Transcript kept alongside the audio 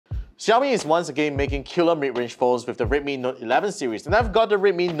Xiaomi is once again making killer mid-range phones with the Redmi Note 11 series, and I've got the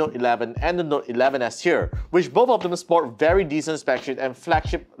Redmi Note 11 and the Note 11s here, which both of them sport very decent spec sheet and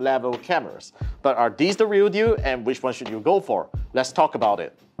flagship level cameras. But are these the real deal, and which one should you go for? Let's talk about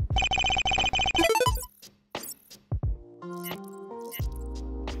it.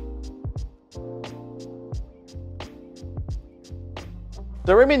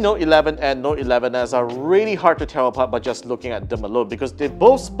 The Redmi Note 11 and Note 11s are really hard to tell apart by just looking at them alone because they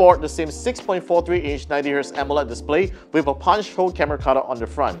both sport the same 6.43-inch 90Hz AMOLED display with a punch-hole camera cutout on the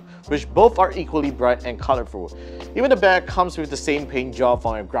front, which both are equally bright and colorful. Even the back comes with the same paint job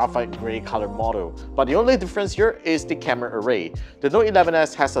from a graphite grey color model, but the only difference here is the camera array. The Note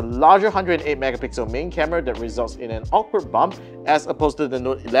 11s has a larger 108-megapixel main camera that results in an awkward bump as opposed to the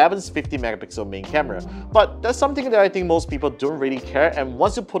Note 11's 50-megapixel main camera. But that's something that I think most people don't really care, and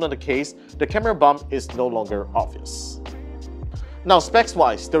once you put on the case, the camera bump is no longer obvious. Now specs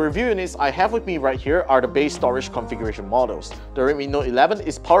wise, the review units I have with me right here are the base storage configuration models. The Redmi Note 11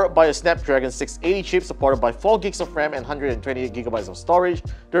 is powered by a Snapdragon 680 chip supported by 4GB of RAM and 128GB of storage.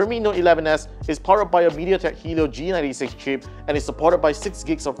 The Redmi Note 11s is powered by a MediaTek Helio G96 chip and is supported by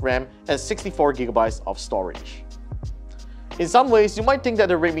 6GB of RAM and 64GB of storage. In some ways, you might think that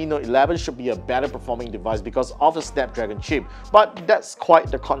the Redmi Note 11 should be a better performing device because of the Snapdragon chip, but that's quite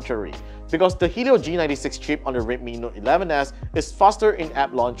the contrary, because the Helio G96 chip on the Redmi Note 11s is faster in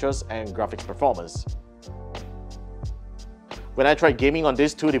app launchers and graphics performance. When I tried gaming on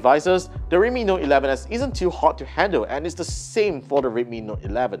these two devices, the Redmi Note 11s isn't too hot to handle, and it's the same for the Redmi Note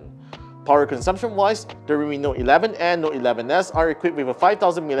 11. Power consumption wise, the Redmi Note 11 and Note 11s are equipped with a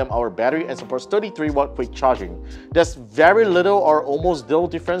 5000 mAh battery and supports 33W quick charging. There's very little or almost no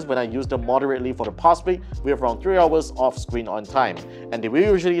difference when I use them moderately for the past week with around 3 hours off screen on time, and they will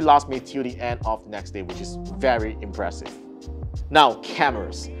usually last me till the end of next day, which is very impressive. Now,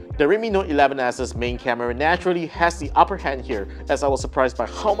 cameras. The Redmi Note 11s's main camera naturally has the upper hand here, as I was surprised by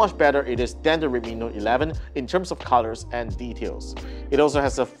how much better it is than the Redmi Note 11 in terms of colors and details. It also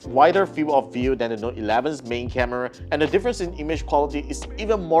has a wider field of view than the Note 11's main camera, and the difference in image quality is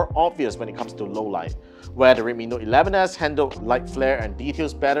even more obvious when it comes to low light, where the Redmi Note 11s handled light flare and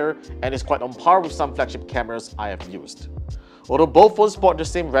details better and is quite on par with some flagship cameras I have used. Although both phones sport the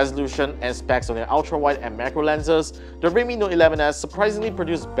same resolution and specs on their ultra-wide and macro lenses, the Redmi Note 11s surprisingly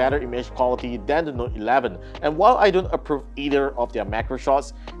produce better image quality than the Note 11, and while I don't approve either of their macro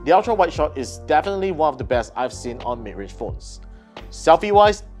shots, the ultra-wide shot is definitely one of the best I've seen on mid-range phones.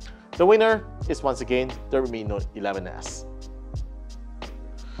 Selfie-wise, the winner is once again the Redmi Note 11s.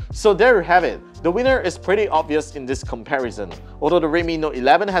 So there you have it. The winner is pretty obvious in this comparison. Although the Redmi Note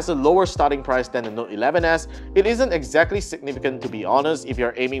 11 has a lower starting price than the Note 11s, it isn't exactly significant to be honest if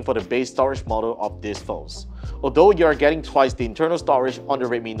you're aiming for the base storage model of these phones. Although you are getting twice the internal storage on the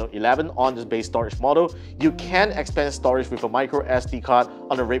Redmi Note 11 on the base storage model, you can expand storage with a micro SD card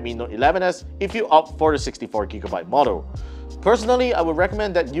on the Redmi Note 11s if you opt for the 64GB model. Personally, I would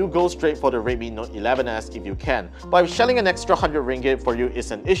recommend that you go straight for the Redmi Note 11s if you can, but if shelling an extra 100 ringgit for you is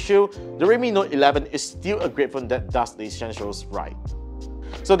an issue, the Redmi Note 11 is still a great phone that does the essentials right.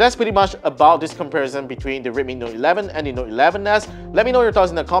 So that's pretty much about this comparison between the Redmi Note 11 and the Note 11s. Let me know your thoughts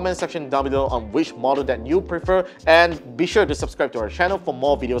in the comment section down below on which model that you prefer, and be sure to subscribe to our channel for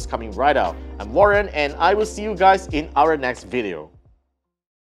more videos coming right out. I'm Warren, and I will see you guys in our next video.